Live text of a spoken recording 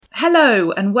Hello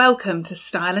and welcome to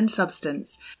Style and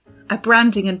Substance, a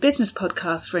branding and business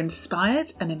podcast for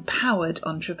inspired and empowered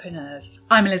entrepreneurs.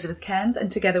 I'm Elizabeth Cairns,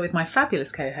 and together with my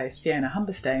fabulous co-host Fiona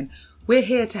Humberstone, we're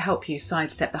here to help you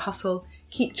sidestep the hustle,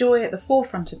 keep joy at the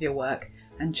forefront of your work,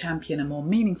 and champion a more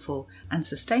meaningful and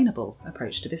sustainable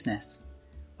approach to business.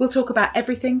 We'll talk about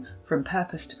everything from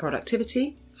purpose to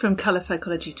productivity, from colour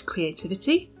psychology to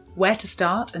creativity, where to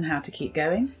start and how to keep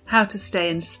going, how to stay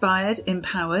inspired,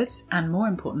 empowered, and more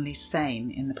importantly,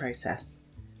 sane in the process.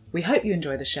 We hope you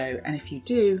enjoy the show, and if you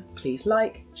do, please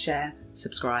like, share,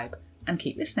 subscribe, and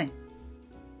keep listening.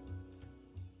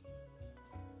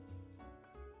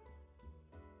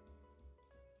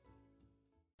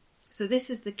 So this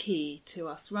is the key to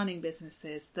us running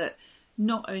businesses that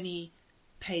not only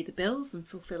pay the bills and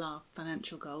fulfil our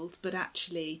financial goals, but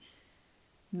actually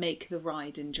make the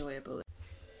ride enjoyable.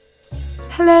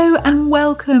 Hello and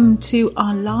welcome to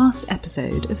our last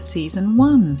episode of Season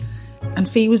 1. And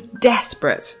Fee was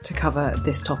desperate to cover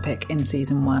this topic in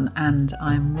Season 1, and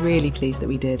I'm really pleased that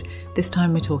we did. This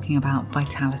time we're talking about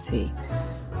vitality.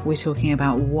 We're talking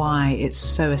about why it's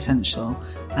so essential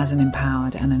as an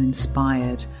empowered and an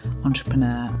inspired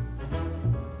entrepreneur.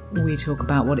 We talk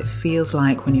about what it feels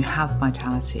like when you have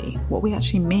vitality, what we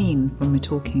actually mean when we're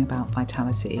talking about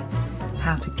vitality,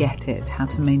 how to get it, how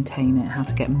to maintain it, how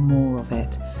to get more of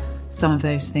it. Some of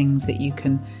those things that you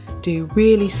can do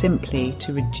really simply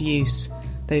to reduce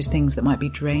those things that might be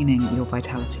draining your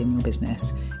vitality in your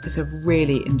business. It's a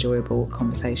really enjoyable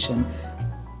conversation.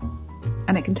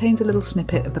 And it contains a little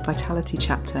snippet of the vitality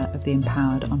chapter of The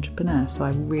Empowered Entrepreneur, so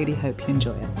I really hope you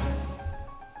enjoy it.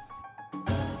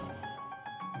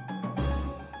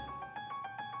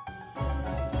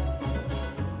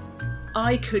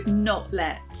 I could not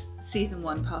let Season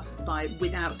 1 pass us by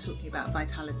without talking about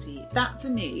vitality. That for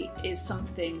me is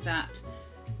something that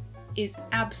is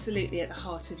absolutely at the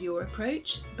heart of your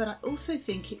approach, but I also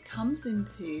think it comes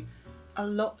into a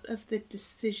lot of the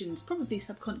decisions, probably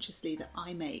subconsciously, that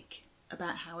I make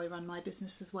about how I run my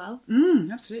business as well.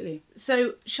 Absolutely.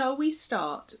 So shall we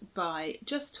start by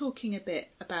just talking a bit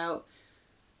about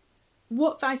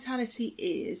what vitality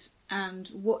is and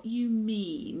what you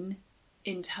mean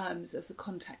in terms of the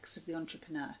context of the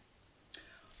entrepreneur?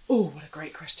 Oh, what a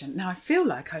great question. Now, I feel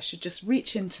like I should just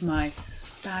reach into my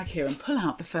bag here and pull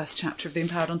out the first chapter of The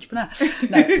Empowered Entrepreneur.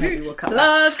 No, maybe we'll cut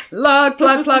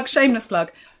plug, shameless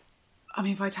plug. I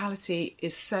mean, vitality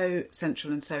is so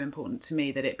central and so important to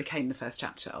me that it became the first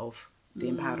chapter of The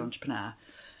Empowered Entrepreneur.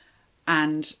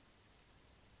 And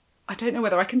I don't know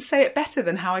whether I can say it better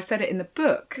than how I said it in the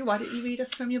book. Why don't you read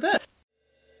us from your book?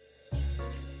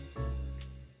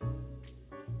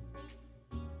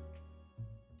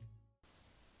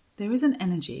 There is an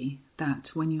energy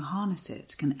that, when you harness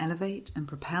it, can elevate and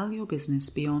propel your business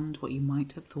beyond what you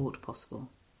might have thought possible.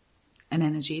 An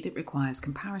energy that requires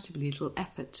comparatively little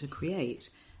effort to create,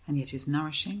 and yet is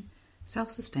nourishing,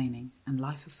 self-sustaining, and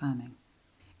life-affirming.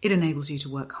 It enables you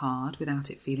to work hard without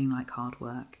it feeling like hard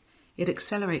work. It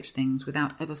accelerates things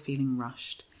without ever feeling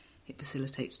rushed. It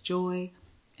facilitates joy,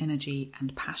 energy,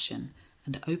 and passion,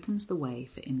 and opens the way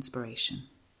for inspiration.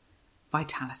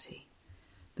 Vitality.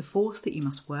 The force that you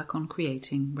must work on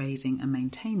creating, raising and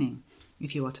maintaining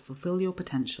if you are to fulfill your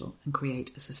potential and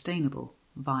create a sustainable,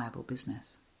 viable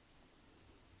business.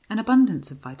 An abundance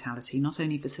of vitality not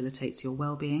only facilitates your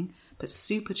well-being, but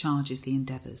supercharges the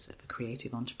endeavours of a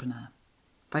creative entrepreneur.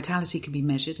 Vitality can be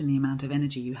measured in the amount of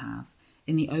energy you have,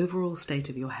 in the overall state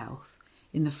of your health,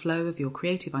 in the flow of your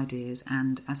creative ideas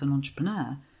and, as an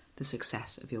entrepreneur, the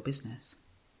success of your business.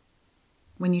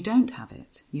 When you don't have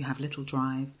it, you have little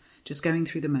drive, just going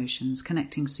through the motions,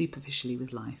 connecting superficially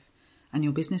with life, and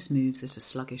your business moves at a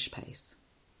sluggish pace.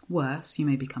 Worse, you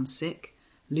may become sick,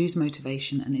 lose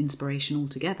motivation and inspiration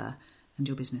altogether, and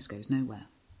your business goes nowhere.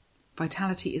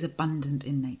 Vitality is abundant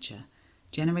in nature,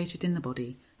 generated in the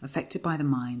body, affected by the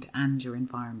mind and your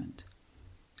environment.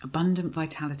 Abundant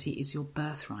vitality is your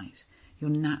birthright,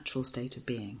 your natural state of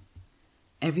being.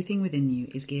 Everything within you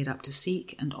is geared up to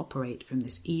seek and operate from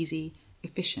this easy,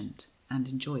 efficient, and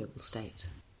enjoyable state.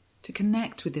 To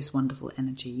connect with this wonderful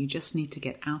energy, you just need to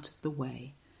get out of the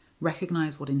way,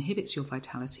 recognise what inhibits your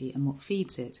vitality and what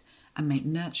feeds it, and make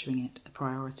nurturing it a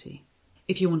priority.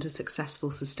 If you want a successful,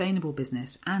 sustainable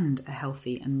business and a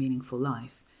healthy and meaningful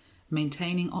life,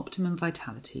 maintaining optimum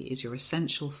vitality is your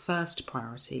essential first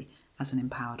priority as an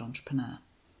empowered entrepreneur.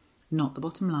 Not the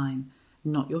bottom line,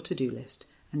 not your to-do list,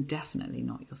 and definitely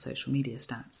not your social media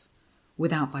stats.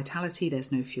 Without vitality,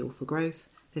 there's no fuel for growth,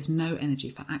 there's no energy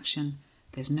for action,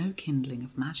 there's no kindling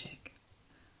of magic.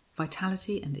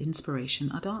 Vitality and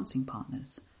inspiration are dancing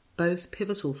partners, both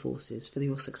pivotal forces for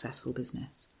your successful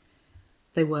business.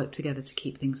 They work together to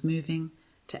keep things moving,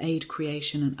 to aid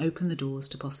creation and open the doors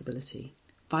to possibility.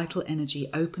 Vital energy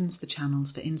opens the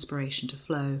channels for inspiration to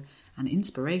flow, and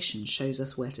inspiration shows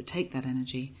us where to take that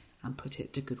energy and put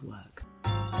it to good work.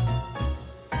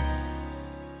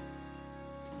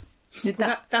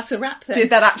 That's a wrap then. Did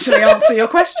that actually answer your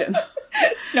question?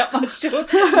 Not much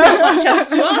else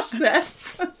to ask there.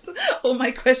 All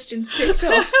my questions ticked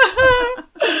off.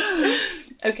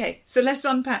 Okay, so let's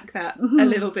unpack that a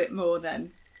little bit more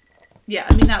then. Yeah,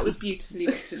 I mean, that was beautifully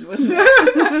written, wasn't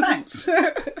it? Thanks.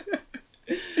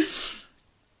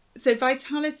 So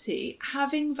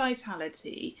having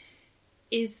vitality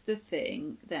is the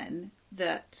thing then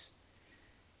that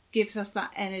gives us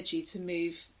that energy to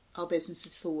move our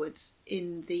businesses forwards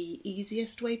in the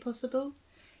easiest way possible.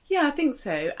 Yeah, I think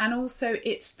so. And also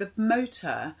it's the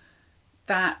motor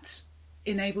that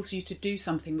enables you to do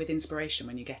something with inspiration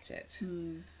when you get it.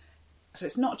 So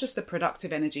it's not just the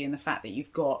productive energy and the fact that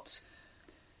you've got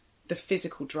the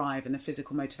physical drive and the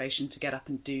physical motivation to get up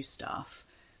and do stuff.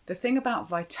 The thing about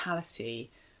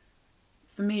vitality,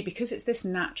 for me, because it's this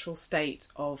natural state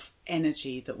of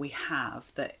energy that we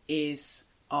have that is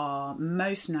our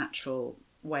most natural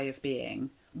way of being,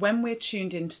 when we're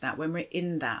tuned into that, when we're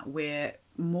in that, we're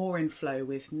more in flow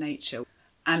with nature.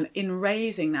 And in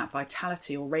raising that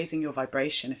vitality, or raising your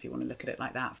vibration, if you want to look at it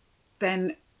like that,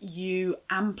 then you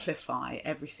amplify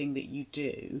everything that you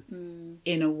do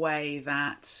in a way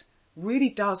that really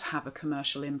does have a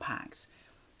commercial impact.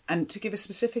 And to give a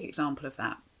specific example of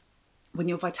that, when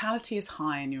your vitality is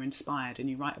high and you're inspired and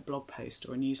you write a blog post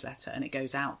or a newsletter and it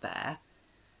goes out there,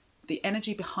 the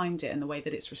energy behind it and the way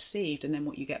that it's received and then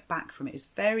what you get back from it is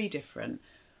very different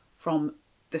from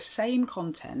the same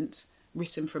content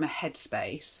written from a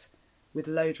headspace with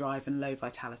low drive and low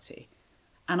vitality.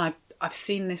 And I've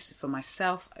seen this for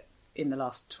myself in the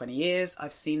last 20 years.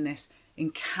 I've seen this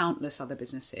in countless other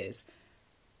businesses.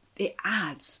 It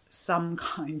adds some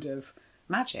kind of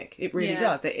magic. It really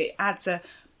does. It adds a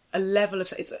level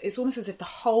of... It's almost as if the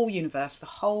whole universe, the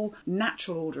whole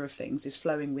natural order of things is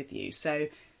flowing with you. So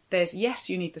there's, yes,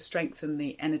 you need the strength and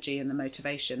the energy and the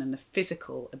motivation and the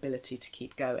physical ability to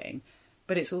keep going,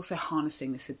 but it's also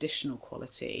harnessing this additional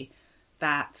quality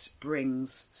that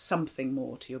brings something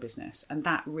more to your business. And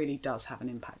that really does have an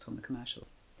impact on the commercial.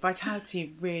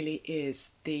 Vitality really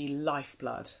is the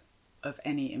lifeblood of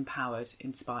any empowered,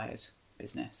 inspired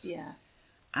business. Yeah.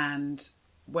 And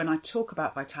when I talk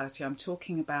about vitality, I'm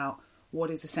talking about what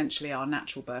is essentially our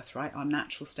natural birthright, our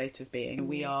natural state of being.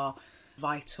 We are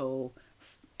vital,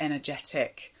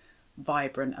 energetic,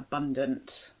 vibrant,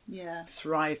 abundant,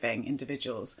 thriving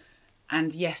individuals.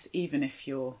 And yes, even if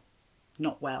you're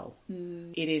not well,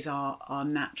 it is our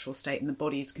natural state, and the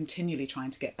body is continually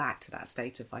trying to get back to that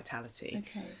state of vitality.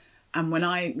 Okay. And when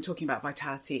I'm talking about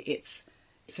vitality, it's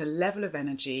a level of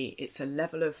energy, it's a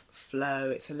level of flow,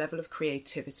 it's a level of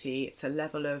creativity, it's a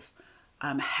level of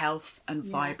health and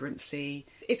vibrancy.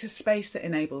 It's a space that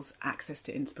enables access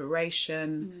to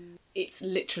inspiration. It's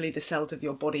literally the cells of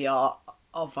your body are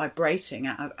vibrating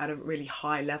at a really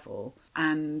high level,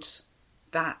 and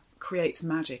that creates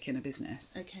magic in a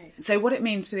business. Okay. So what it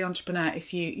means for the entrepreneur,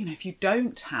 if you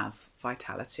don't have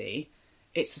vitality,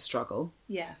 it's a struggle.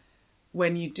 Yeah.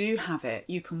 When you do have it,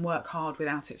 you can work hard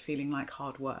without it feeling like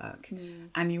hard work.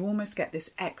 And you almost get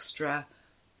this extra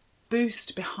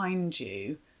boost behind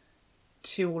you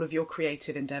to all of your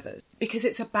creative endeavours, because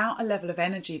it's about a level of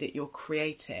energy that you're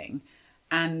creating.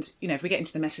 And, if we get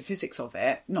into the metaphysics of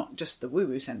it, not just the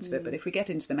woo-woo sense of it, but if we get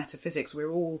into the metaphysics,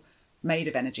 we're all made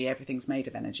of energy, everything's made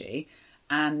of energy,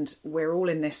 and we're all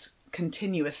in this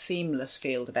continuous, seamless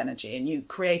field of energy, and you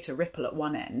create a ripple at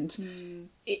one end.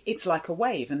 It's like a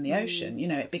wave in the ocean.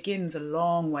 It begins a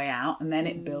long way out, and then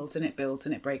it builds and it builds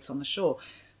and it breaks on the shore.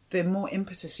 The more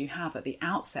impetus you have at the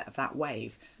outset of that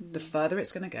wave, the further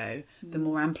it's going to go, the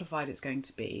more amplified it's going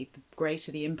to be, the greater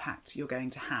the impact you're going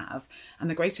to have, and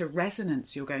the greater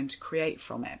resonance you're going to create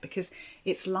from it. Because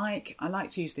it's like, I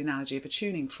like to use the analogy of a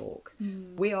tuning fork.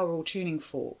 We are all tuning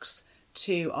forks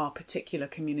to our particular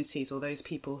communities, or those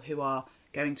people who are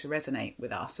going to resonate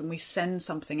with us. And we send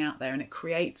something out there and it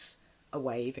creates a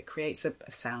wave, it creates a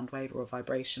sound wave or a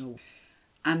vibrational,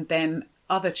 and then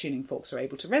other tuning forks are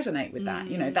able to resonate with that.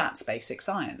 That's basic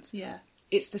science. Yeah.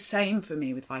 It's the same for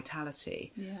me with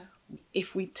vitality. Yeah.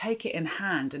 If we take it in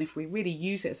hand and if we really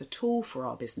use it as a tool for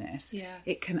our business,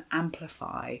 it can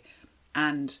amplify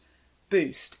and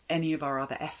boost any of our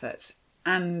other efforts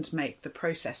and make the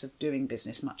process of doing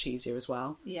business much easier as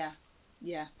well. Yeah.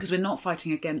 Yeah. Because we're not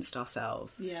fighting against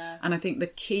ourselves. Yeah. And I think the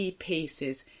key piece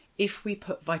is, if we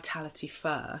put vitality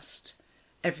first,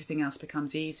 everything else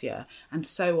becomes easier. And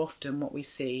so often what we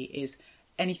see is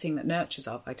anything that nurtures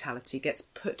our vitality gets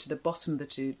put to the bottom of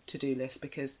the to-do list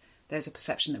because there's a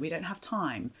perception that we don't have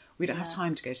time. We don't have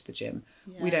time to go to the gym.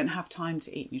 We don't have time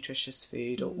to eat nutritious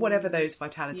food or whatever those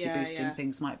vitality boosting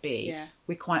things might be. Yeah.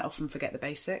 We quite often forget the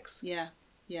basics. Yeah,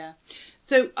 yeah.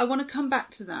 So I want to come back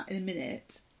to that in a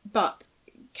minute, but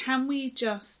can we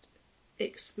just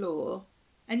explore,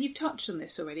 and you've touched on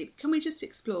this already, can we just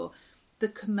explore the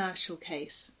commercial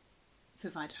case for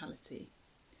vitality?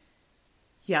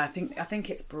 Yeah, I think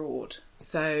it's broad.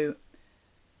 So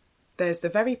there's the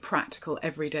very practical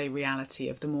everyday reality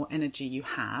of the more energy you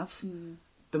have,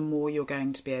 the more you're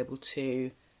going to be able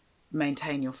to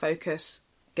maintain your focus,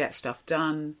 get stuff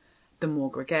done, the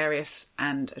more gregarious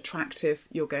and attractive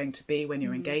you're going to be when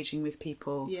you're engaging with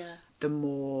people, the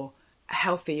more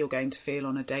healthy you're going to feel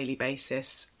on a daily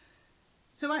basis.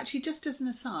 So actually, just as an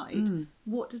aside,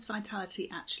 what does vitality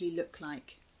actually look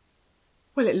like?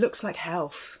 Well, it looks like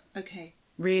health. Okay.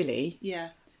 Really. Yeah.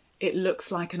 It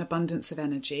looks like an abundance of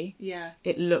energy. Yeah.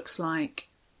 It looks like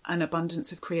an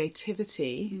abundance of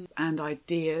creativity and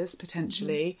ideas,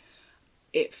 potentially.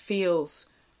 It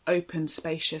feels open,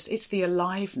 spacious. It's the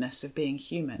aliveness of being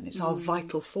human. It's our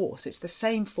vital force. It's the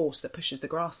same force that pushes the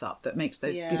grass up, that makes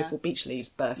those beautiful beach leaves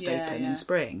burst open in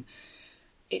spring.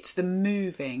 It's the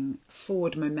moving,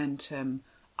 forward momentum,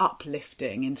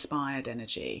 uplifting, inspired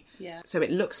energy. Yeah. So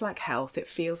it looks like health. It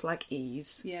feels like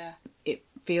ease. Yeah. It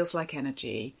feels like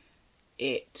energy.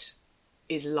 It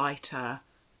is lighter.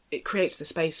 It creates the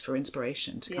space for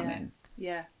inspiration to come in.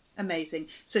 Yeah, amazing.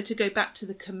 So to go back to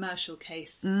the commercial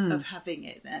case of having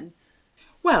it then.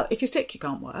 Well, if you're sick, you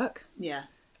can't work. Yeah.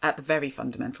 At the very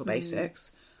fundamental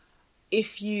basics.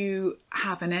 If you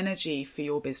have an energy for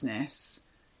your business,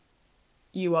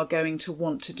 you are going to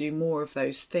want to do more of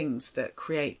those things that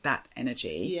create that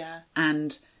energy. Yeah.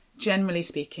 And generally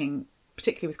speaking,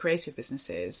 particularly with creative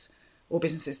businesses, or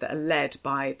businesses that are led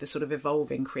by the sort of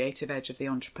evolving creative edge of the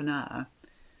entrepreneur,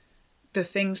 the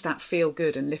things that feel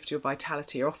good and lift your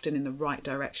vitality are often in the right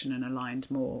direction and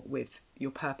aligned more with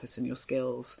your purpose and your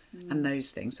skills and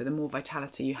those things. So the more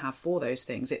vitality you have for those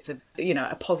things, it's a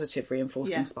positive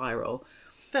reinforcing spiral.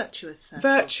 Virtuous circle.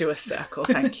 Virtuous circle,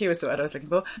 thank you, is the word I was looking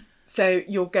for. So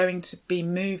you're going to be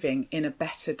moving in a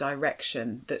better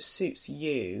direction that suits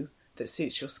you, that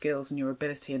suits your skills and your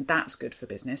ability, and that's good for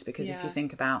business because if you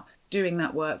think about doing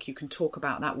that work, you can talk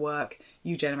about that work,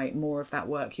 you generate more of that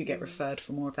work, you get referred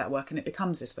for more of that work, and it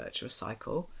becomes this virtuous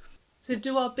cycle. So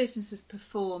do our businesses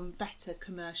perform better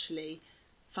commercially,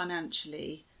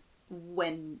 financially,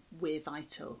 when we're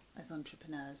vital as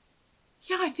entrepreneurs?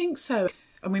 Yeah, I think so.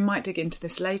 And we might dig into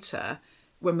this later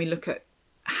when we look at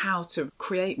how to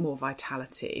create more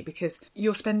vitality, because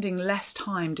you're spending less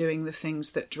time doing the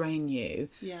things that drain you.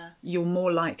 Yeah. You're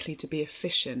more likely to be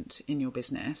efficient in your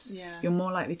business. Yeah. You're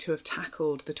more likely to have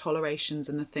tackled the tolerations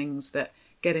and the things that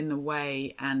get in the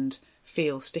way and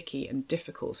feel sticky and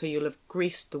difficult. So you'll have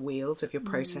greased the wheels of your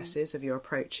processes, of your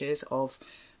approaches, of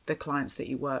the clients that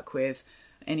you work with,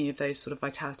 any of those sort of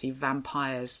vitality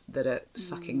vampires that are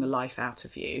sucking the life out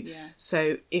of you. Yeah.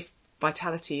 So if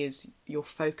vitality is your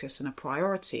focus and a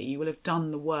priority, you will have done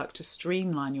the work to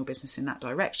streamline your business in that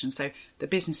direction. So the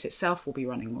business itself will be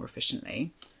running more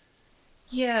efficiently.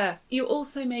 Yeah. You're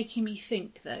also making me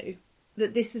think, though,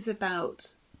 that this is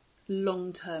about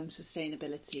long-term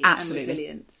sustainability and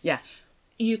resilience. Yeah.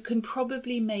 You can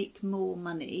probably make more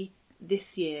money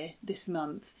this year, this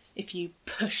month, if you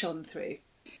push on through.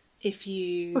 If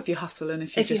you hustle and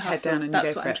if you just head down and you go for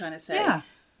it. That's what I'm trying to say. Yeah.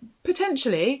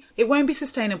 Potentially, it won't be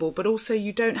sustainable, but also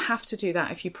you don't have to do that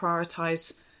if you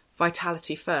prioritise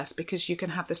vitality first, because you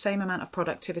can have the same amount of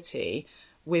productivity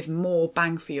with more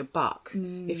bang for your buck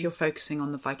if you're focusing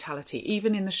on the vitality,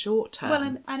 even in the short term.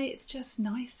 Well, and it's just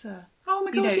nicer. Oh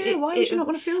my God, why would you not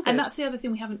want to feel good? And that's the other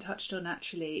thing we haven't touched on,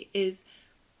 actually, is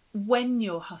when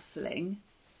you're hustling,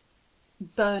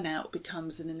 burnout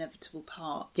becomes an inevitable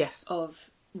part of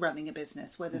running a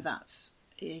business, whether that's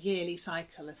a yearly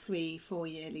cycle, a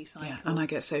 3-4 yearly cycle. Yeah, and I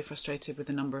get so frustrated with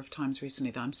the number of times recently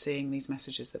that I'm seeing these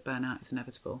messages that burnout is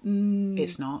inevitable.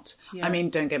 It's not. Yeah. I mean,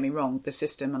 don't get me wrong, the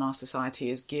system and our society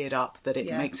is geared up that it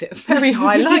makes it a very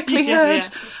high likelihood,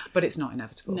 but it's not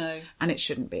inevitable. No. And it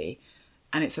shouldn't be.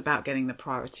 And it's about getting the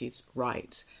priorities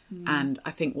right. And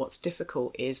I think what's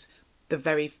difficult is the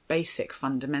very basic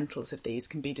fundamentals of these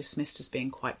can be dismissed as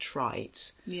being quite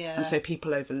trite. Yeah. And so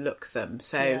people overlook them.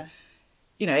 So,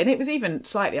 you know, and it was even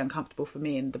slightly uncomfortable for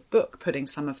me in the book putting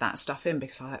some of that stuff in,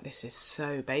 because I thought, this is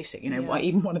so basic. You know,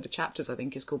 even one of the chapters I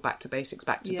think is called Back to Basics,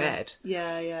 Back to Bed.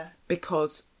 Yeah.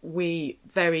 Because we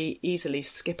very easily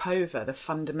skip over the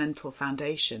fundamental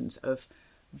foundations of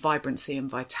vibrancy and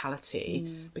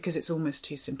vitality because it's almost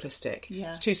too simplistic. Yeah.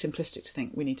 It's too simplistic to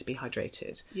think we need to be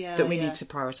hydrated, Yeah, that we need to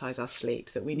prioritise our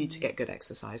sleep, that we need to get good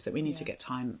exercise, that we need to Yeah. get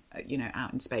time,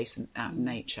 out in space and out in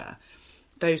nature.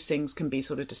 Those things can be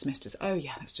sort of dismissed as, oh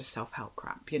yeah, that's just self-help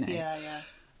crap, Yeah.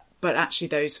 But actually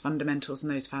those fundamentals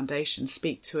and those foundations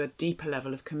speak to a deeper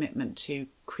level of commitment to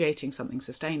creating something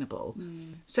sustainable.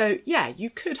 So yeah, you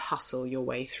could hustle your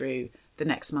way through the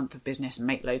next month of business,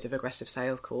 make loads of aggressive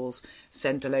sales calls,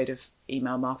 send a load of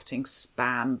email marketing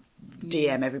spam,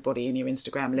 DM everybody in your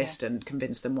Instagram list and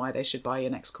convince them why they should buy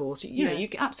your next course. You know, you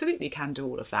absolutely can do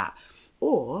all of that.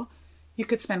 Or you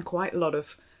could spend quite a lot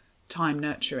of time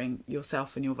nurturing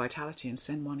yourself and your vitality and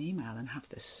send one email and have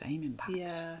the same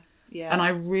impact. Yeah. And I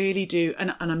really do,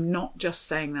 and I'm not just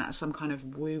saying that as some kind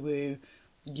of woo-woo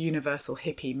universal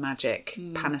hippie magic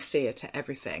panacea to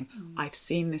everything. I've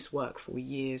seen this work for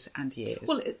years and years.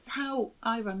 Well, it's how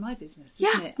I run my business,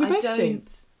 isn't it? We both do.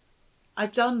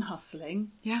 I've done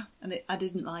hustling, Yeah. and I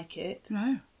didn't like it.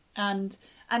 No. And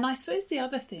I suppose the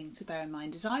other thing to bear in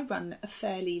mind is I run a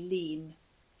fairly lean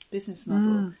business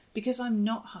model because I'm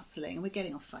not hustling, and we're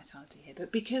getting off vitality here,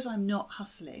 but because I'm not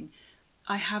hustling,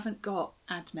 I haven't got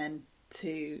admin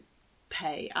to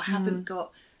pay. I haven't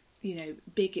got,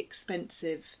 big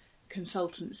expensive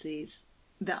consultancies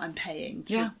that I'm paying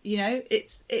to,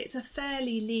 it's a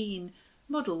fairly lean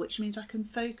model, which means I can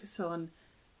focus on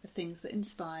the things that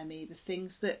inspire me, the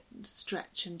things that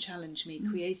stretch and challenge me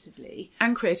creatively.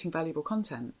 And creating valuable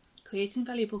content.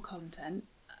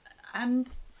 And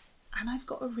I've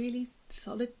got a really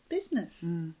solid business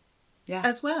Yeah.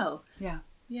 as well. Yeah.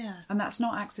 Yeah. And that's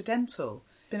not accidental.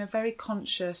 Been a very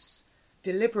conscious,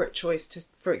 deliberate choice to,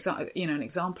 for example, an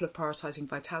example of prioritising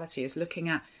vitality is looking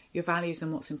at your values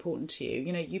and what's important to you.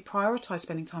 You prioritise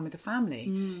spending time with the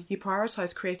family. You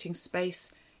prioritise creating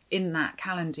space in that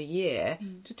calendar year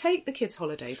to take the kids'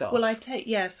 holidays off. Well,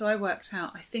 so I worked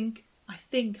out, I think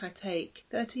I take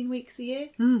 13 weeks a year,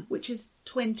 which is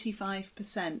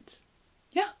 25%.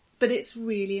 Yeah. But it's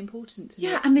really important to me.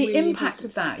 Yeah, It's and the really impact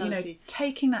of that, vitality.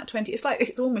 taking that 20,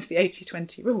 it's almost the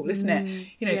 80-20 rule, isn't it?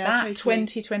 That totally.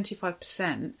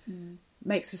 20-25%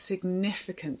 makes a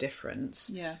significant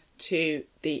difference Yeah. to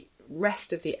the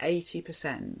rest of the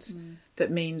 80%.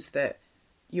 That means that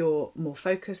you're more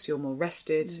focused, you're more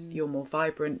rested, you're more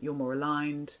vibrant, you're more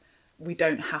aligned. We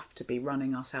don't have to be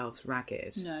running ourselves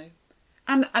ragged. No.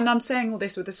 And I'm saying all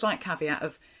this with a slight caveat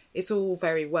of it's all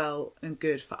very well and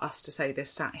good for us to say this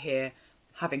sat here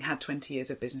having had 20 years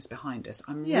of business behind us.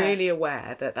 I'm really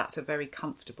aware that that's a very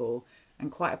comfortable and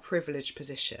quite a privileged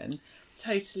position.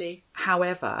 Totally.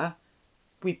 However,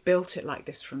 we built it like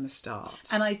this from the start.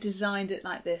 And I designed it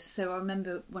like this. So I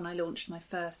remember when I launched my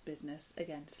first business,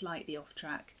 again, slightly off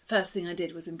track, first thing I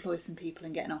did was employ some people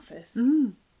and get an office.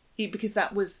 Because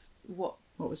that was what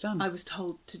was done. I was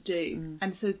told to do.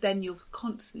 And so then you're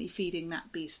constantly feeding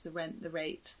that beast, the rent, the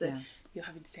rates, that you're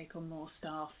having to take on more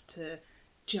staff to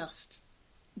just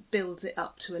build it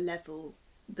up to a level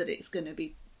that it's going to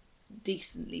be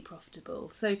decently profitable.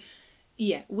 So,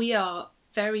 yeah, we are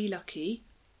very lucky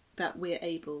that we're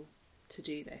able to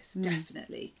do this,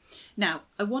 definitely. Now,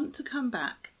 I want to come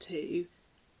back to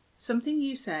something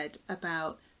you said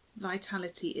about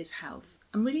vitality is health.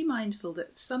 I'm really mindful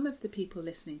that some of the people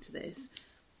listening to this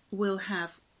will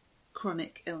have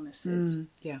chronic illnesses.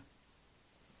 Yeah.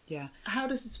 How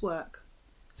does this work?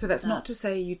 So that's not to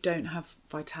say you don't have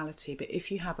vitality, but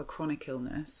if you have a chronic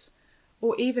illness,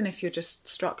 or even if you're just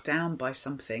struck down by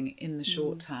something in the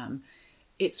short term,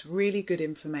 it's really good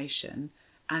information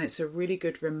and it's a really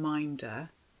good reminder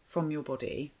from your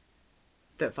body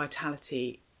that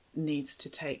vitality needs to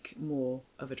take more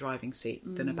of a driving seat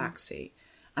than a back seat.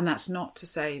 And that's not to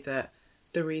say that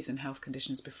the reason health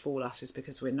conditions befall us is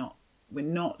because we're not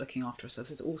looking after ourselves.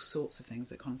 There's all sorts of things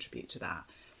that contribute to that.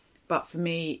 But for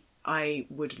me, I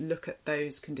would look at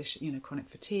those conditions, chronic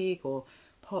fatigue or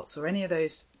POTS or any of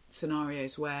those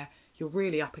scenarios where you're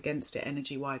really up against it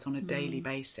energy-wise on a daily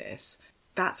basis.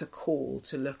 That's a call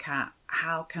to look at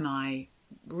how can I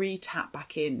re-tap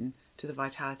back in to the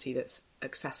vitality that's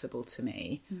accessible to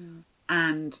me.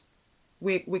 And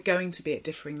we're going to be at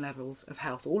differing levels of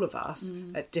health, all of us,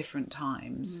 at different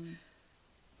times.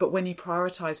 But when you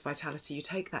prioritise vitality, you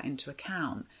take that into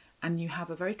account and you have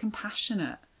a very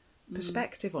compassionate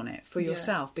perspective on it for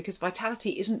yourself, because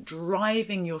vitality isn't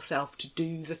driving yourself to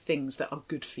do the things that are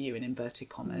good for you in inverted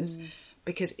commas.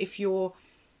 Because if you're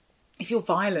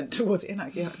violent towards it, I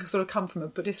sort of come from a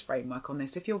Buddhist framework on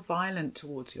this. If you're violent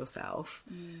towards yourself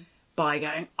by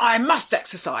going, I must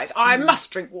exercise, I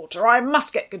must drink water, I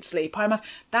must get good sleep, that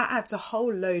adds a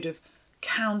whole load of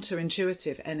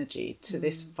counterintuitive energy to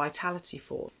this vitality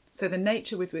force. So the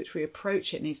nature with which we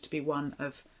approach it needs to be one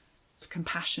of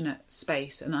compassionate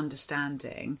space and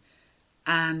understanding,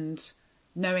 and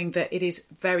knowing that it is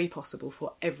very possible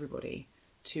for everybody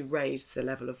to raise the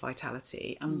level of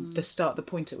vitality, and the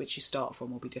point at which you start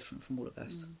from will be different from all of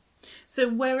us. So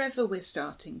wherever we're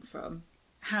starting from,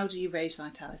 how do you raise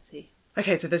vitality?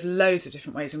 Okay, so there's loads of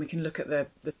different ways, and we can look at the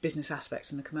business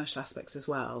aspects and the commercial aspects as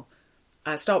well.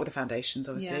 Start with the foundations,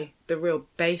 obviously. Yeah. The real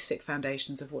basic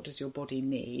foundations of what does your body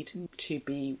need to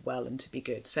be well and to be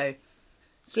good. So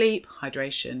sleep,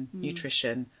 hydration,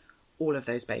 nutrition, all of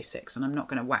those basics. And I'm not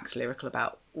going to wax lyrical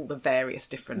about all the various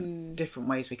different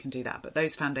ways we can do that, but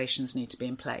those foundations need to be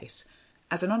in place.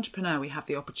 As an entrepreneur, we have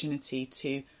the opportunity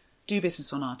to do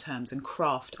business on our terms and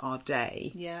craft our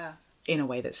day in a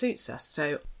way that suits us.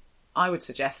 So I would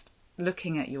suggest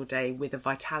looking at your day with a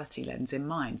vitality lens in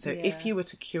mind. So if you were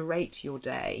to curate your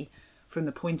day from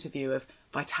the point of view of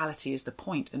vitality is the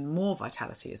point and more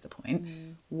vitality is the point,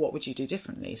 what would you do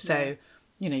differently? So,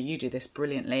 you do this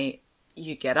brilliantly.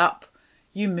 You get up,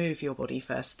 you move your body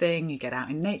first thing, you get out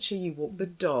in nature, you walk the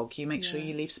dog, you make sure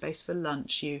you leave space for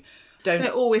lunch, you don't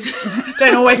always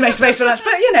make space for lunch,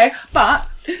 but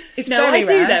it's very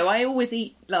rare. I do though. I always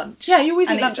eat lunch. Yeah, you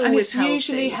always eat lunch, and it's healthy.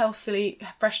 Usually healthily,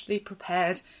 freshly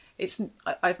prepared.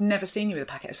 I've never seen you with a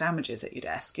packet of sandwiches at your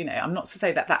desk. I'm not to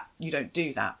say that you don't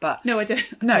do that, but no, I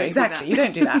don't. No, exactly, you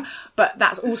don't do that. But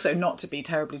that's also not to be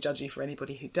terribly judgy for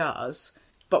anybody who does.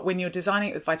 But when you're designing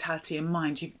it with vitality in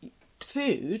mind,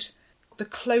 food, the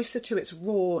closer to its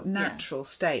raw, natural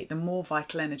state, the more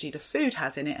vital energy the food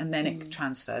has in it, and then it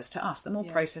transfers to us. The more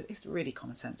processed, it's really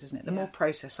common sense, isn't it? The more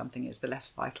processed something is, the less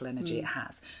vital energy it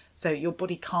has. So your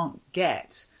body can't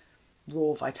get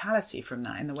raw vitality from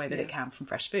that in the way that it can from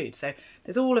fresh food. So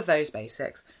there's all of those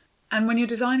basics. And when you're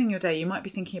designing your day, you might be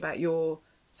thinking about your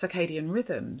circadian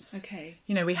rhythms. Okay.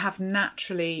 We have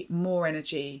naturally more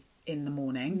energy in the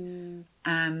morning,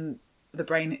 and the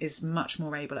brain is much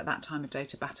more able at that time of day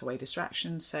to bat away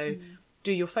distractions. So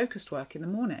do your focused work in the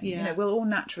morning. We'll all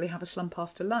naturally have a slump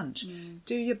after lunch.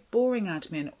 Do your boring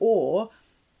admin, or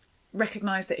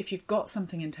recognise that if you've got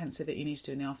something intensive that you need to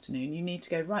do in the afternoon, you need to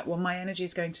go, right, well, my energy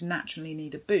is going to naturally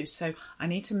need a boost. So I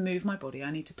need to move my body. I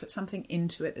need to put something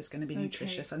into it that's going to be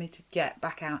nutritious. I need to get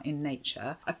back out in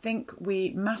nature. I think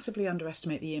we massively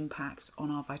underestimate the impact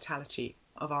on our vitality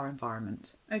of our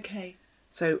environment. Okay.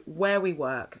 So where we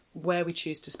work, where we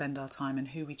choose to spend our time, and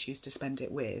who we choose to spend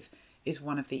it with is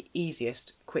one of the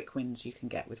easiest quick wins you can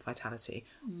get with vitality.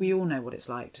 We all know what it's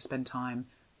like to spend time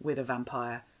with a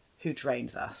vampire who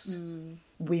drains us.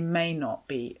 We may not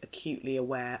be acutely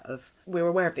aware of... We're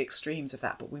aware of the extremes of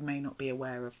that, but we may not be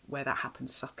aware of where that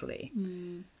happens subtly.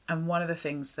 And one of the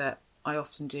things that I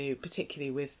often do,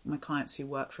 particularly with my clients who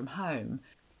work from home,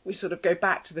 we sort of go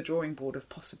back to the drawing board of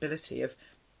possibility of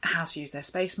how to use their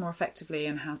space more effectively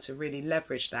and how to really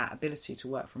leverage that ability to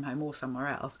work from home or somewhere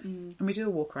else. And we do a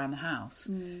walk around the house.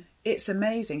 It's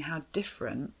amazing how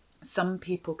different some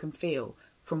people can feel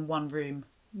from one room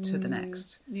to the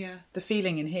next. Yeah. The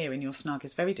feeling in here in your snug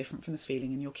is very different from the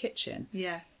feeling in your kitchen.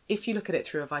 Yeah. If you look at it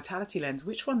through a vitality lens,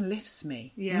 which one lifts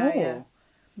me more?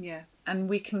 Yeah. And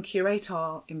we can curate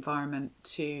our environment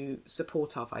to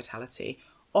support our vitality.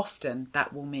 Often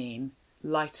that will mean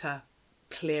lighter,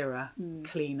 clearer,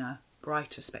 cleaner,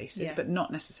 brighter spaces, but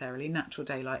not necessarily. Natural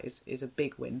daylight is a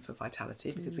big win for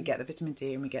vitality because we get the vitamin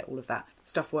D and we get all of that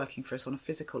stuff working for us on a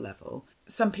physical level.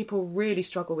 Some people really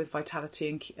struggle with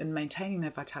vitality and maintaining their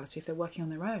vitality if they're working on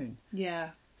their own.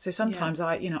 Yeah. So sometimes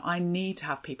I need to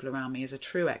have people around me as a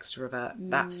true extrovert.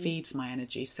 That feeds my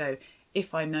energy. So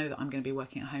if I know that I'm going to be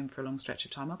working at home for a long stretch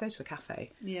of time, I'll go to a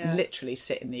cafe and literally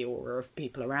sit in the aura of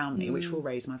people around me, which will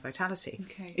raise my vitality.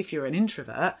 Okay. If you're an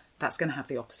introvert, that's going to have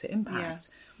the opposite impact.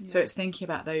 So it's thinking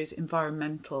about those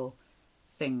environmental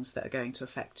things that are going to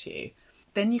affect you.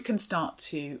 Then you can start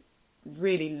to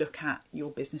really look at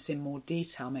your business in more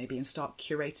detail maybe and start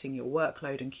curating your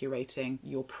workload and curating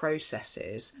your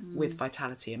processes with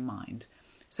vitality in mind.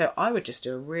 So I would just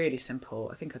do a really simple,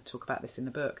 I think I talk about this in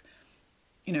the book,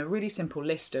 a really simple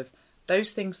list of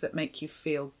those things that make you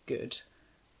feel good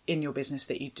in your business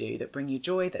that you do, that bring you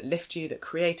joy, that lift you, that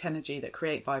create energy, that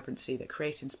create vibrancy, that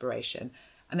create inspiration,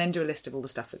 and then do a list of all the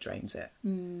stuff that drains it.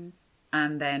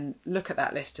 And then look at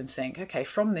that list and think, okay,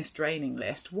 from this draining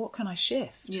list, what can I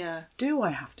shift? Yeah. Do I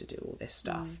have to do all this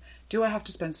stuff? Do I have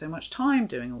to spend so much time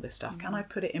doing all this stuff? Can I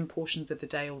put it in portions of the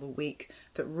day or the week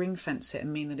that ring fence it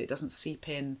and mean that it doesn't seep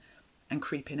in and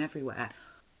creep in everywhere?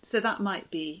 So that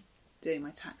might be doing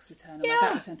my tax return or my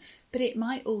VAT return, but it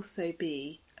might also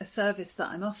be a service that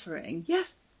I'm offering.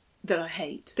 Yes. that I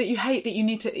hate. That you hate, that you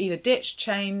need to either ditch,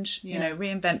 change, Yeah.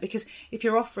 reinvent. Because if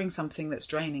you're offering something that's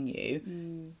draining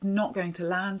you, it's not going to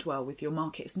land well with your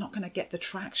market. It's not going to get the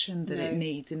traction that it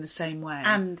needs in the same way.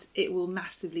 And it will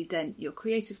massively dent your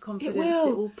creative confidence.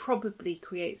 It will probably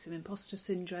create some imposter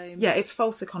syndrome. Yeah, it's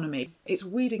false economy. It's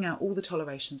weeding out all the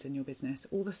tolerations in your business,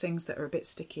 all the things that are a bit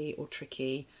sticky or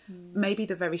tricky, maybe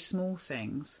the very small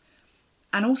things,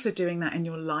 and also doing that in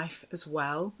your life as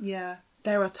well. Yeah.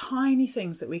 There are tiny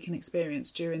things that we can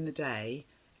experience during the day,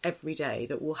 every day,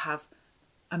 that will have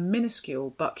a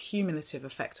minuscule but cumulative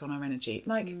effect on our energy.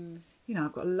 Like,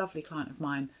 I've got a lovely client of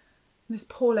mine, and this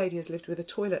poor lady has lived with a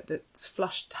toilet that's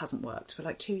flushed hasn't worked for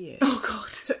like 2 years. Oh,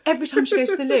 God. So every time she goes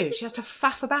to the loo, she has to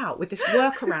faff about with this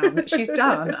workaround that she's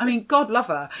done. I mean, God love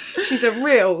her. She's a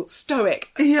real stoic,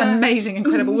 amazing,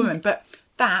 incredible woman. But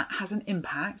that has an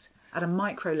impact at a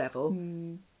micro level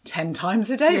 10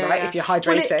 times a day, right? If you're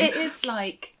hydrating. Well, it is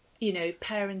like,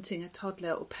 parenting a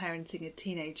toddler or parenting a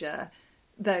teenager.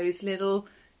 Those little,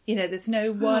 there's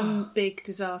no one big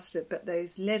disaster, but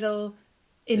those little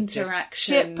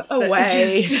interactions chip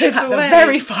away chip at the away.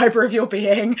 very fibre of your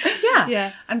being.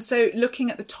 Yeah. And so looking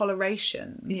at the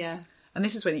tolerations. Yeah. And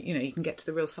this is when, you can get to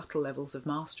the real subtle levels of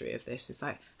mastery of this. It's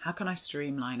like, how can I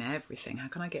streamline everything? How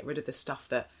can I get rid of the stuff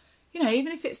that, even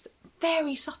if it's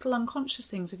very subtle unconscious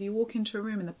things, if you walk into a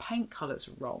room and the paint colour's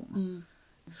wrong.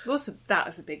 Also, that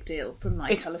is a big deal from my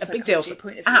It's colour a big deal. psychology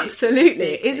point of view.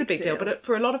 Absolutely. It is a big deal. But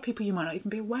for a lot of people, you might not even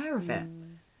be aware of it.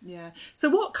 Yeah. So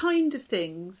what kind of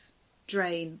things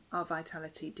drain our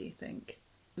vitality, do you think?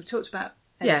 We've talked about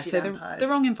energy So vampires. the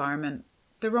wrong environment,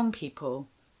 the wrong people,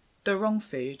 the wrong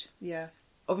food. Yeah.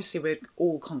 Obviously, we're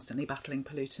all constantly battling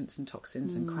pollutants and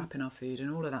toxins and crap in our food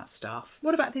and all of that stuff.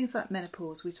 What about things like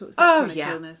menopause? We talked about chronic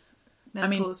yeah. illness.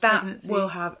 Menopause, that pregnancy. will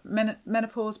have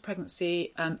menopause,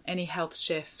 pregnancy, any health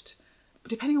shift.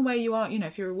 Depending on where you are,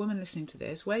 if you're a woman listening to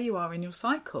this, where you are in your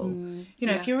cycle.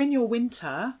 If you're in your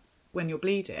winter, when you're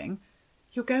bleeding,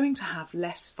 you're going to have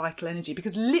less vital energy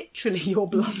because literally your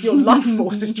life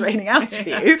force is draining out of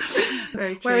you.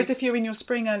 Very true. Whereas if you're in your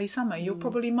spring, early summer, you're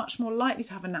probably much more likely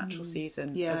to have a natural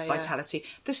season of vitality.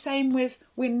 The same with,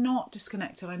 we're not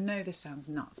disconnected. I know this sounds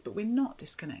nuts, but we're not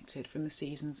disconnected from the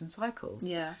seasons and cycles.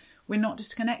 Yeah. We're not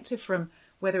disconnected from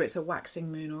whether it's a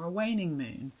waxing moon or a waning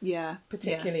moon. Yeah.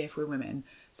 Particularly if we're women.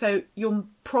 So you're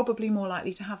probably more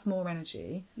likely to have more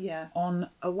energy on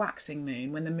a waxing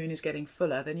moon when the moon is getting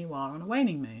fuller than you are on a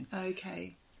waning moon.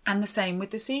 Okay. And the same with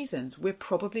the seasons. We're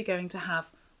probably going to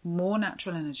have more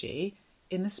natural energy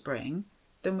in the spring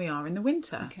than we are in the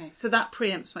winter. Okay. So that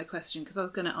preempts my question because I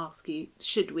was going to ask you,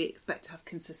 should we expect to have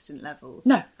consistent levels?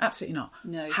 No, absolutely not.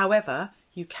 No. However,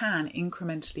 you can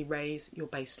incrementally raise your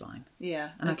baseline.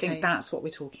 Yeah. And I think that's what we're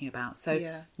talking about. So,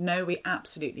 Yeah. no, we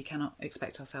absolutely cannot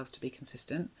expect ourselves to be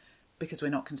consistent because we're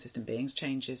not consistent beings.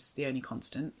 Change is the only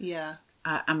constant. Yeah.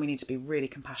 And we need to be really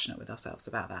compassionate with ourselves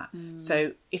about that.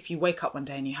 So if you wake up one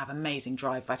day and you have amazing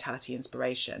drive, vitality,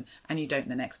 inspiration, and you don't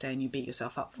the next day and you beat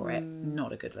yourself up for it,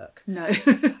 not a good look. No.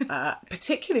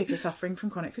 Particularly if you're suffering from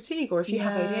chronic fatigue, or if you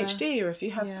have ADHD, or if you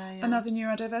have another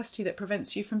neurodiversity that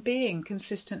prevents you from being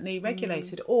consistently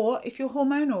regulated, or if you're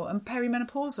hormonal and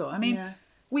perimenopausal. I mean,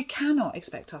 we cannot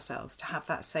expect ourselves to have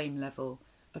that same level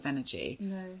of energy.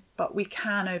 No. But we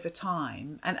can over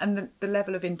time, and the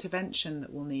level of intervention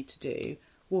that we'll need to do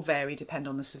will vary, depend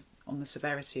on the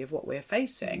severity of what we're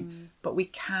facing. But we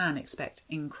can expect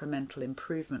incremental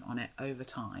improvement on it over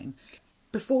time.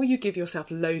 Before you give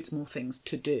yourself loads more things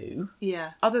to do,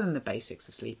 other than the basics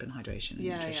of sleep and hydration and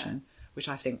nutrition, which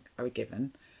I think are a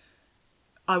given,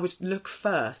 I would look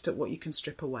first at what you can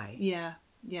strip away. Yeah.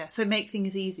 Yeah, so make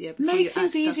things easier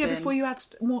before you add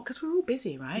more, because we're all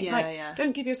busy, right?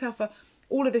 Don't give yourself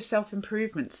all of this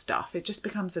self-improvement stuff. It just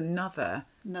becomes another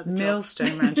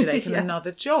millstone around your neck and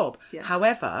another job. Yeah.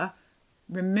 However,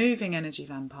 removing energy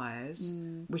vampires,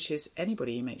 which is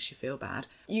anybody who makes you feel bad,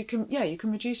 you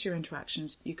can reduce your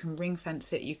interactions, you can ring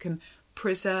fence it, you can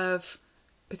preserve,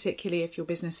 particularly if your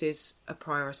business is a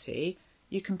priority,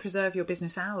 you can preserve your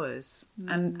business hours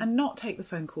and not take the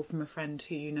phone call from a friend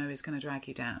who you know is going to drag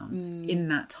you down in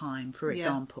that time, for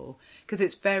example. Because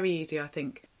it's very easy, I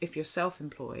think, if you're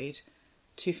self-employed,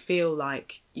 to feel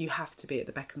like you have to be at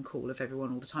the beck and call of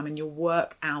everyone all the time, and your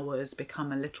work hours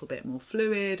become a little bit more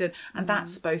fluid, and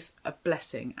that's both a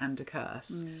blessing and a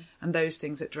curse. And those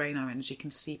things that drain our energy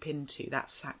can seep into that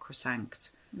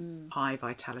sacrosanct, high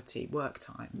vitality work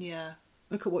time. Yeah.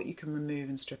 Look at what you can remove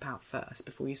and strip out first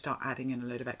before you start adding in a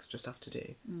load of extra stuff to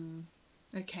do.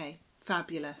 Okay,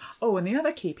 fabulous. Oh, and the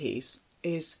other key piece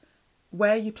is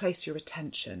where you place your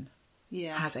attention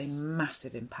has a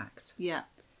massive impact. Yeah.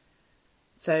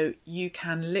 So you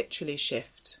can literally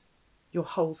shift your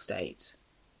whole state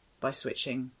by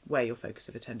switching where your focus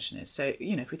of attention is. So,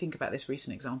 you know, if we think about this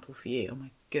recent example for you, oh my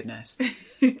goodness.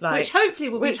 Which hopefully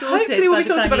will be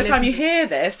sorted by the time you hear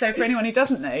this. So for anyone who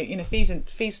doesn't know, you know, Fee's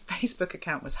Facebook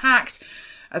account was hacked.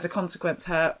 As a consequence,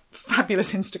 her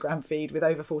fabulous Instagram feed with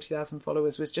over 40,000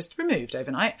 followers was just removed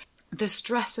overnight. The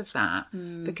stress of that,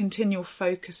 the continual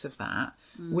focus of that,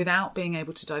 without being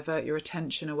able to divert your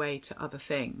attention away to other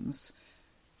things,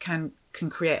 can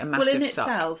create a massive Well, in suck.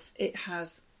 itself, it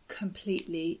has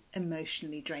completely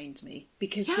emotionally drained me,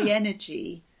 because the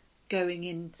energy going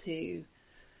into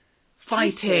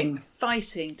fighting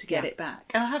to get it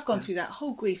back. And I have gone through that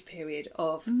whole grief period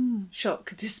of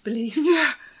shock, disbelief,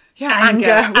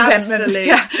 anger, resentment,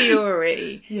 absolute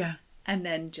fury, and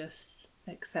then just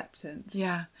acceptance.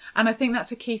 Yeah. And I think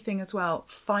that's a key thing as well.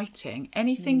 Fighting,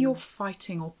 anything you're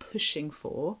fighting or pushing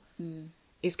for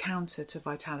is counter to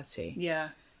vitality. Yeah.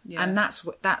 And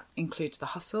that includes the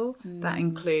hustle, that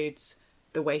includes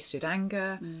the wasted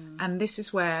anger. And this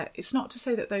is where, it's not to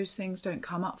say that those things don't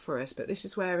come up for us, but this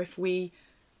is where if we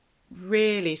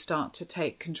really start to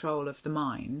take control of the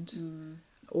mind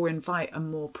or invite a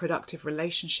more productive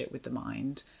relationship with the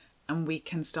mind, and we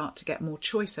can start to get more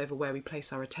choice over where we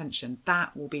place our attention,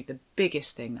 that will be the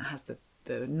biggest thing that has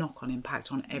the knock-on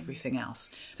impact on everything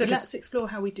else. So let's explore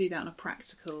how we do that on a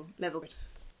practical level.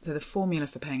 So the formula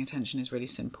for paying attention is really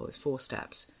simple. It's 4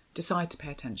 steps. Decide to pay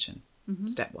attention.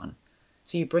 Step 1.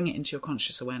 So you bring it into your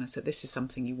conscious awareness that this is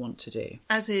something you want to do.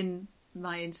 As in,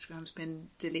 my Instagram's been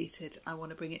deleted, I want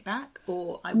to bring it back?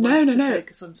 Or I want to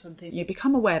focus on something? You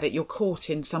become aware that you're caught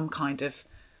in some kind of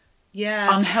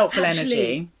unhelpful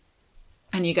energy.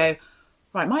 And you go,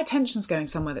 right, my attention's going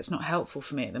somewhere that's not helpful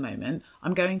for me at the moment.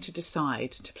 I'm going to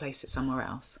decide to place it somewhere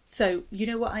else. So, you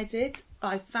know what I did?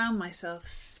 I found myself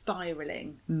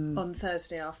spiralling on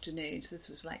Thursday afternoon. So this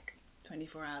was like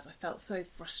 24 hours. I felt so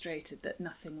frustrated that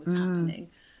nothing was happening.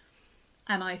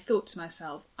 And I thought to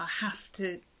myself, I have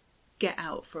to get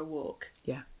out for a walk.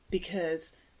 Yeah.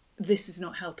 Because this is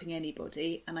not helping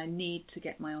anybody and I need to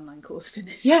get my online course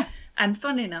finished. Yeah. And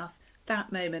fun enough,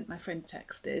 that moment my friend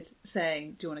texted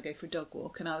saying, do you want to go for a dog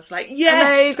walk? And I was like,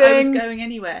 yes, amazing. I was going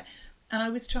anywhere. And I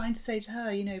was trying to say to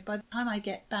her, you know, by the time I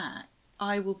get back,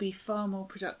 I will be far more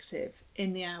productive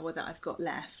in the hour that I've got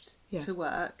left to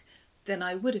work than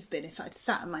I would have been if I'd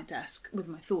sat at my desk with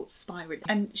my thoughts spiralling.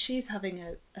 And she's having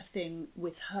a thing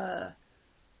with her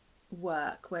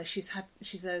work where she's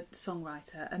a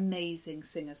songwriter, amazing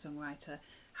singer-songwriter,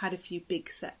 had a few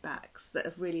big setbacks that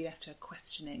have really left her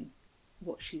questioning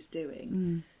what she's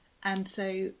doing. And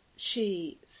so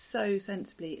she so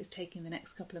sensibly is taking the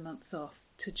next couple of months off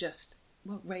to just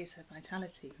raise her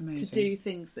vitality. Amazing. To do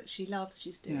things that she loves.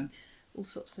 She's doing all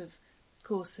sorts of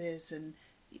courses and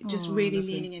just really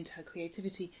leaning into her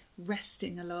creativity,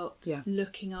 resting a lot,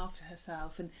 looking after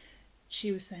herself. And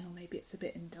she was saying, maybe it's a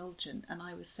bit indulgent. And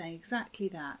I was saying exactly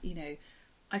that. You know,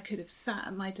 I could have sat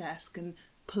at my desk and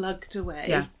plugged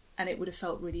away and it would have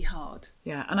felt really hard.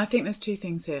 Yeah, and I think there's 2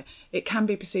 things here. It can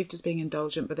be perceived as being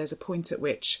indulgent, but there's a point at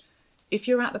which, if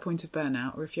you're at the point of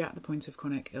burnout or if you're at the point of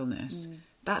chronic illness,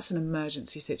 that's an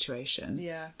emergency situation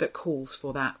that calls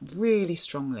for that really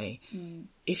strongly.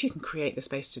 If you can create the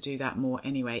space to do that more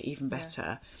anyway, even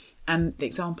better. And the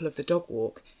example of the dog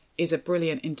walk is a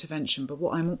brilliant intervention, but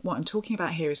what I'm talking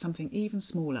about here is something even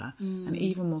smaller and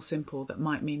even more simple that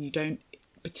might mean you don't,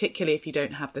 particularly if you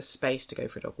don't have the space to go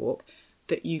for a dog walk,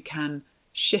 that you can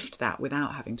shift that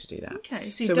without having to do that.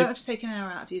 Okay, so you don't have to take an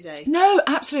hour out of your day. No,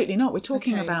 absolutely not. We're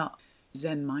talking about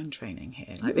Zen mind training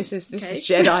here. Like this is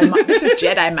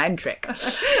Jedi mind trick.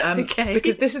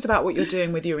 Because this is about what you're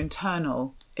doing with your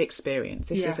internal experience.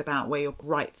 This is about where your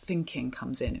right thinking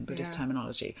comes in Buddhist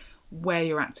terminology, where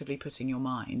you're actively putting your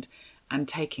mind and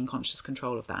taking conscious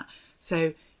control of that.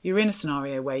 So you're in a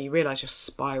scenario where you realise you're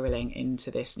spiralling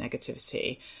into this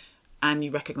negativity and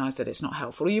you recognise that it's not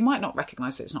helpful, or you might not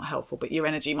recognise that it's not helpful, but your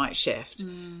energy might shift.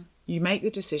 You make the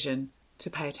decision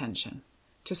to pay attention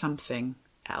to something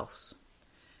else.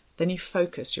 Then you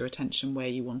focus your attention where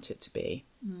you want it to be,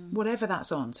 whatever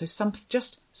that's on. So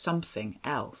just something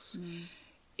else.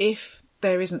 If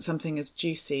there isn't something as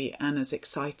juicy and as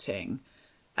exciting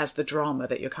as the drama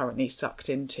that you're currently sucked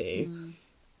into,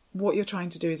 what you're trying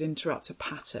to do is interrupt a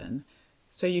pattern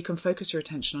so you can focus your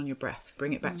attention on your breath,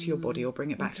 bring it back to your body, or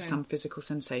bring it back to some physical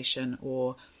sensation.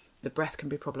 Or the breath can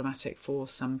be problematic for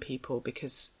some people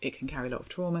because it can carry a lot of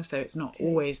trauma, so it's not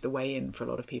always the way in for a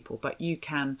lot of people. But you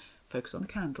can focus on a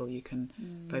candle, you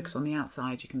can focus on the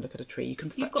outside, you can look at a tree, you can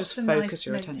just focus your attention. You've got some nice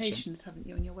meditations, haven't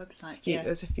you, on your website?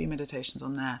 There's a few meditations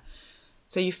on there.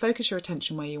 So you focus your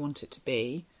attention where you want it to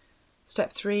be,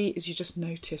 Step 3 is you just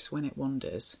notice when it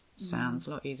wanders. Sounds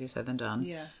a lot easier said than done.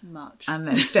 Yeah, much. And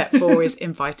then step 4 is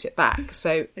invite it back.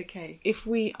 So okay. if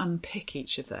we unpick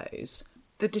each of those,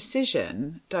 the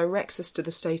decision directs us to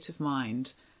the state of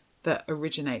mind that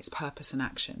originates purpose and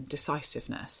action,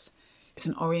 decisiveness. It's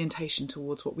an orientation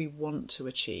towards what we want to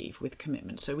achieve with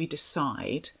commitment. So we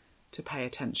decide to pay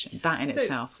attention. That in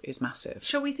itself is massive.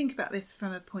 Shall we think about this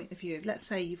from a point of view of, let's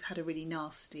say you've had a really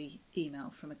nasty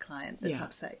email from a client that's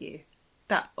upset you.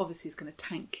 That obviously is going to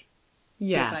tank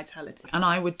your vitality. And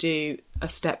I would do a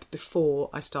step before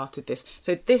I started this.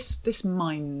 So this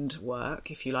mind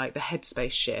work, if you like, the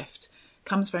headspace shift,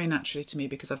 comes very naturally to me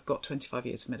because I've got 25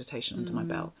 years of meditation under my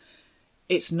belt.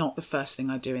 It's not the first thing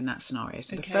I do in that scenario.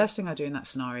 So the first thing I do in that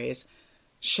scenario is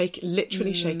shake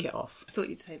it off. I thought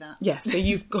you'd say that. Yes, so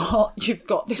you've got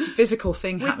this physical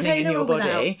thing happening in your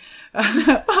body.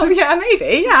 Oh yeah,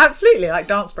 maybe. Yeah, absolutely, like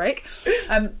dance break.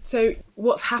 So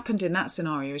what's happened in that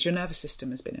scenario is your nervous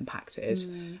system has been impacted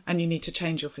and you need to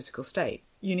change your physical state.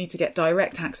 You need to get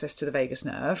direct access to the vagus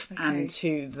nerve and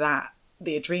to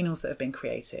the adrenals that have been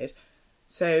created.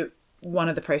 So one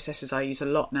of the processes I use a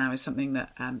lot now is something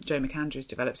that Joe McAndrews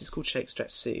develops. It's called Shake,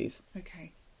 Stretch, Soothe.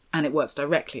 Okay. And it works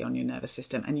directly on your nervous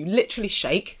system. And you literally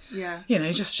shake. Yeah. You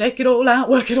know, just shake it all out,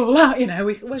 work it all out. You know,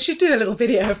 we should do a little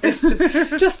video of this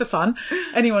just for fun.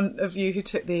 Anyone of you who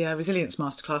took the Resilience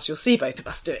Masterclass, you'll see both of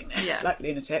us doing this like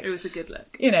lunatics. It was a good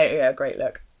look. You know, yeah, great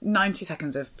look. 90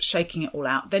 seconds of shaking it all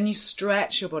out. Then you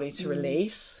stretch your body to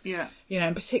release. Yeah. You know,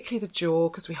 and particularly the jaw,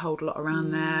 because we hold a lot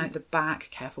around there. The back,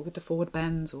 careful with the forward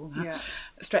bends, all that. Yeah.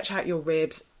 Stretch out your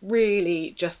ribs.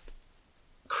 Really just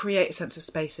create a sense of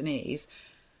space and ease.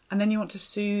 And then you want to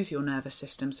soothe your nervous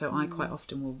system. So I quite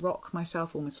often will rock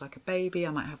myself almost like a baby. I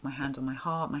might have my hand on my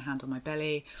heart, my hand on my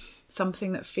belly,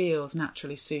 something that feels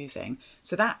naturally soothing.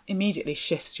 So that immediately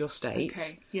shifts your state.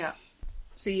 Okay, yeah.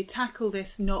 So you tackle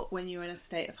this not when you're in a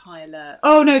state of high alert.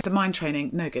 Oh no, the mind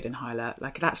training, no good in high alert.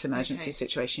 Like that's emergency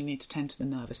situation. You need to tend to the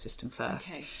nervous system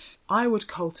first. Okay. I would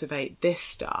cultivate this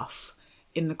stuff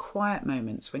in the quiet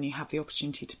moments when you have the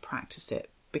opportunity to practice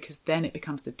it, because then it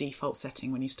becomes the default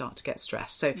setting when you start to get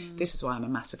stressed. So this is why I'm a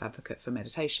massive advocate for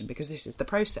meditation, because this is the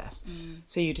process.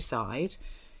 So you decide,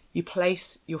 you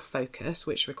place your focus,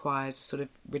 which requires a sort of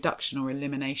reduction or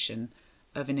elimination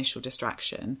of initial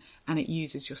distraction, and it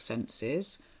uses your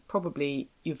senses, probably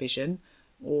your vision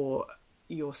or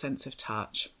your sense of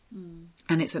touch.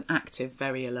 And it's an active,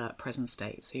 very alert present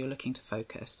state. So you're looking to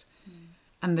focus.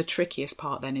 And the trickiest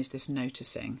part then is this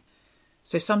noticing.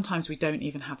 So sometimes we don't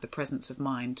even have the presence of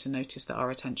mind to notice that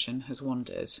our attention has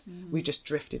wandered. We've just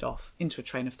drifted off into a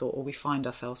train of thought, or we find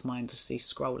ourselves mindlessly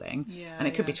scrolling. And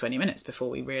it could be 20 minutes before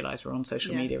we realise we're on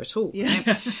social media at all.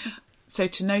 Right? So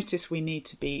to notice, we need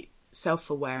to be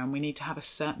self-aware, and we need to have a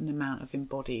certain amount of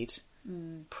embodied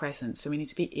presence. So we need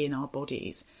to be in our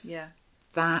bodies.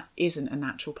 That isn't a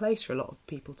natural place for a lot of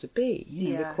people to be.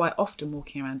 You know, we're quite often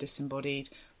walking around disembodied.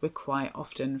 We're quite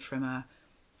often, from a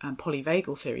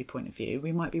polyvagal theory point of view,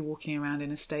 we might be walking around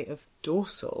in a state of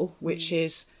dorsal, which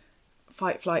is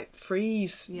fight, flight,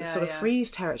 freeze,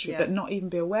 freeze territory, but not even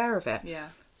be aware of it.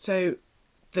 So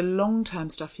the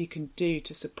long-term stuff you can do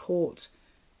to support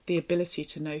the ability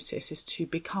to notice is to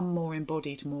become more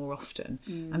embodied more often.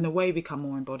 And the way we become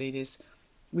more embodied is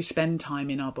we spend time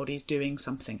in our bodies doing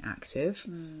something active.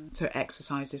 So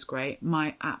exercise is great.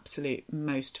 My absolute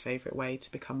most favourite way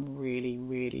to become really,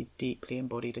 really deeply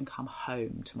embodied and come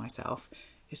home to myself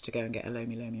is to go and get a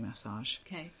Lomi Lomi massage.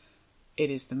 Okay. It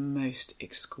is the most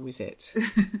exquisite.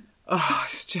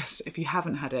 It's just, if you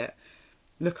haven't had it,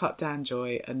 look up Dan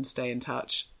Joy and stay in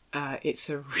touch. It's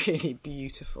a really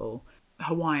beautiful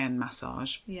Hawaiian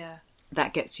massage.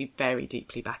 That gets you very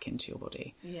deeply back into your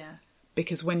body.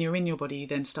 Because when you're in your body,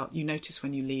 you notice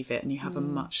when you leave it, and you have a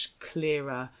much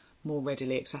clearer, more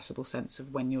readily accessible sense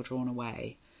of when you're drawn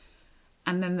away.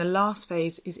 And then the last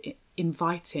phase is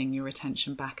inviting your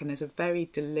attention back. And there's a very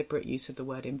deliberate use of the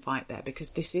word invite there,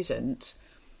 because this isn't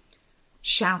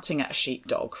shouting at a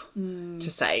sheepdog to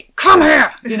say, come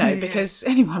here, you know, because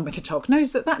anyone with a dog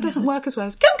knows that doesn't work as well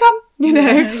as come, you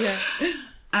know.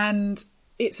 And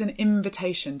it's an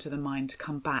invitation to the mind to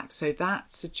come back. So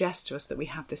that suggests to us that we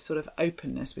have this sort of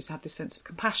openness. We have this sense of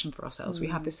compassion for ourselves. We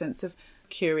have this sense of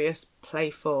curious,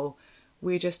 playful.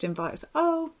 We just invite us,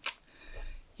 oh,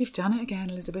 you've done it again,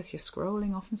 Elizabeth. You're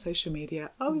scrolling off on social media.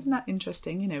 Oh, isn't that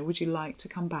interesting? You know, would you like to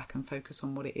come back and focus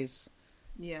on what it is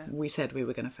we said we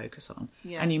were going to focus on?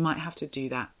 And you might have to do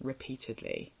that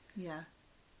repeatedly.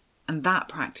 And that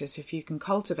practice, if you can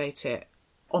cultivate it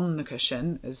on the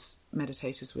cushion, as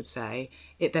meditators would say,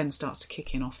 it then starts to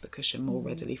kick in off the cushion more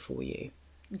readily for you.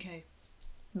 Okay,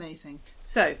 amazing.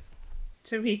 So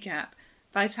to recap,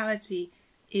 vitality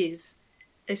is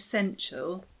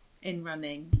essential in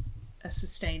running a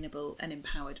sustainable and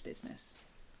empowered business.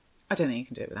 I don't think you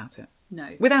can do it without it.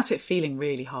 No. Without it feeling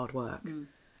really hard work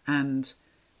and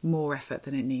more effort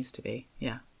than it needs to be.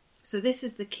 Yeah. So this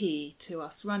is the key to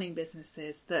us running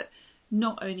businesses that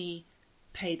not only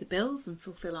pay the bills and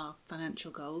fulfill our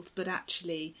financial goals, but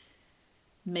actually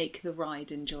make the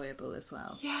ride enjoyable as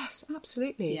well. Yes,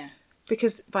 absolutely. Yeah.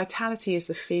 Because vitality is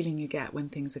the feeling you get when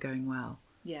things are going well.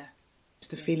 Yeah. It's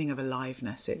the feeling of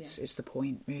aliveness. It's the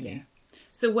point, really. Yeah.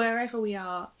 So wherever we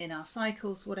are in our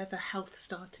cycles, whatever health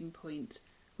starting point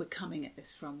we're coming at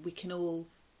this from, we can all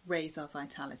raise our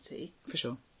vitality. For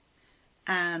sure.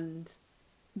 And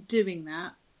doing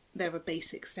that, there are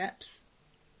basic steps.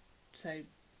 So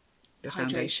The hydration,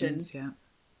 foundations, yeah.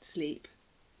 sleep,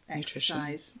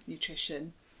 exercise,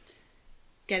 nutrition,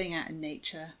 getting out in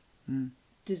nature,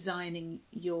 designing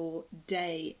your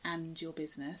day and your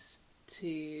business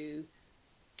to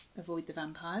avoid the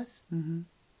vampires,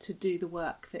 to do the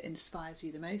work that inspires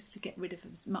you the most, to get rid of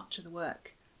as much of the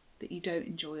work that you don't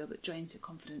enjoy or that drains your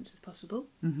confidence as possible.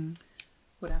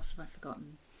 What else have I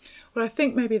forgotten? Well, I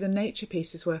think maybe the nature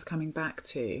piece is worth coming back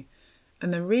to.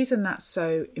 And the reason that's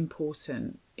so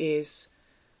important is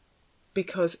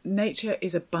because nature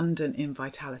is abundant in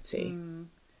vitality.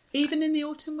 Even in the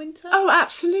autumn, winter? Oh,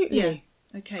 absolutely. Yeah.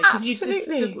 Okay, because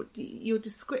Absolutely. your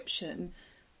description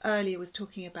earlier was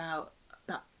talking about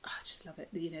that. I just love it.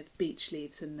 The beech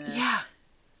leaves and the Yeah.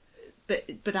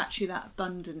 But actually, that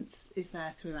abundance is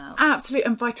there throughout. Absolutely.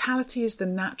 And vitality is the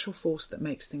natural force that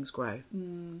makes things grow.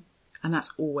 And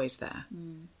that's always there.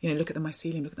 Look at the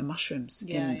mycelium, look at the mushrooms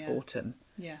in autumn.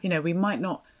 Yeah. We might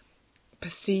not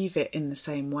perceive it in the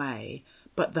same way,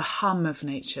 but the hum of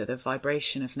nature, the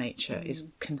vibration of nature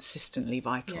is consistently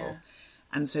vital. Yeah.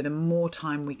 And so the more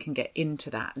time we can get into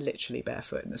that, literally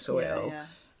barefoot in the soil,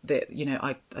 that,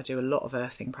 I do a lot of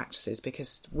earthing practices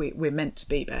because we're meant to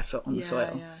be barefoot on the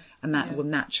soil. Yeah. And that will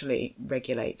naturally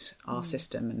regulate our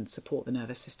system and support the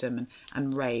nervous system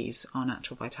and raise our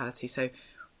natural vitality. So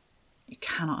you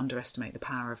cannot underestimate the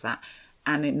power of that.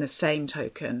 And in the same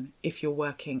token, if you're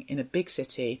working in a big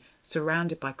city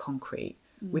surrounded by concrete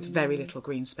with very little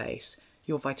green space,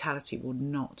 your vitality will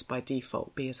not by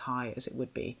default be as high as it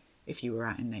would be if you were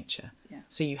out in nature. Yeah.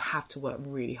 So you have to work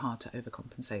really hard to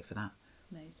overcompensate for that.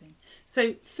 Amazing.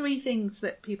 So 3 things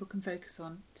that people can focus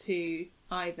on to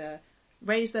either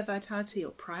raise their vitality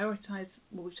or prioritise.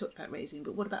 Well, we've talked about raising,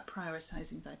 but what about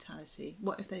prioritising vitality?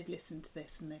 What if they've listened to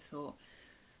this and they've thought,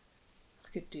 I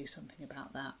could do something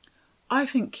about that? I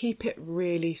think keep it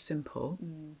really simple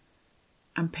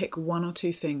and pick 1 or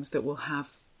 2 things that will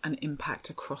have an impact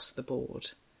across the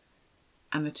board.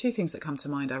 And the 2 things that come to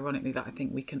mind, ironically, that I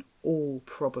think we can all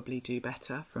probably do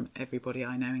better from everybody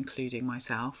I know, including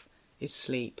myself, is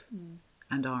sleep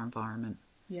and our environment.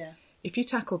 Yeah. If you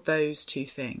tackle those 2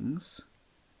 things,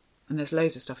 and there's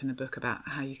loads of stuff in the book about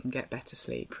how you can get better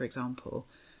sleep, for example,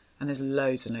 and there's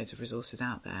loads and loads of resources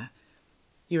out there,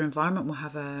 your environment will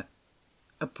have a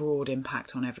broad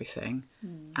impact on everything.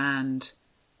 And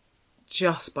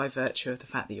just by virtue of the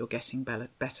fact that you're getting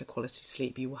better quality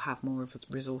sleep, you will have more of the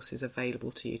resources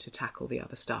available to you to tackle the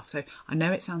other stuff. So I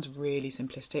know it sounds really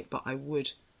simplistic, but I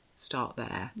would start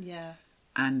there. Yeah.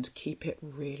 And keep it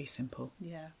really simple.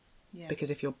 Yeah. Yeah. Because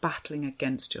if you're battling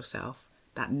against yourself,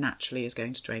 that naturally is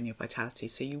going to drain your vitality.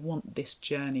 So you want this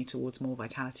journey towards more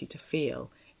vitality to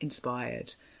feel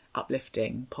inspired,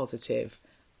 uplifting, positive,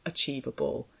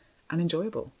 achievable and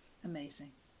enjoyable.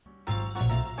 Amazing.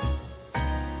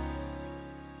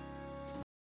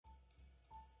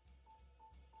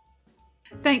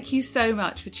 Thank you so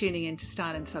much for tuning in to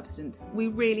Style and Substance. We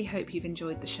really hope you've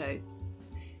enjoyed the show.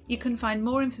 You can find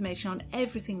more information on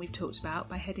everything we've talked about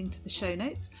by heading to the show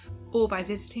notes or by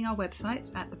visiting our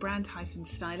websites at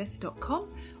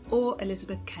thebrand-stylist.com or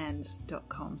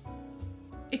elizabethcairns.com.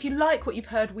 If you like what you've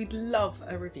heard, we'd love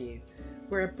a review.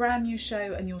 We're a brand new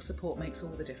show and your support makes all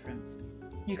the difference.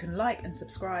 You can like and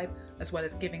subscribe, as well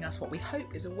as giving us what we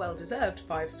hope is a well-deserved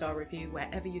 5-star review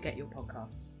wherever you get your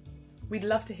podcasts. We'd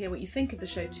love to hear what you think of the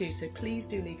show too, so please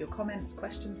do leave your comments,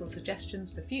 questions or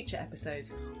suggestions for future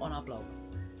episodes on our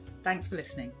blogs. Thanks for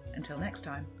listening. Until next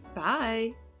time.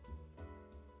 Bye.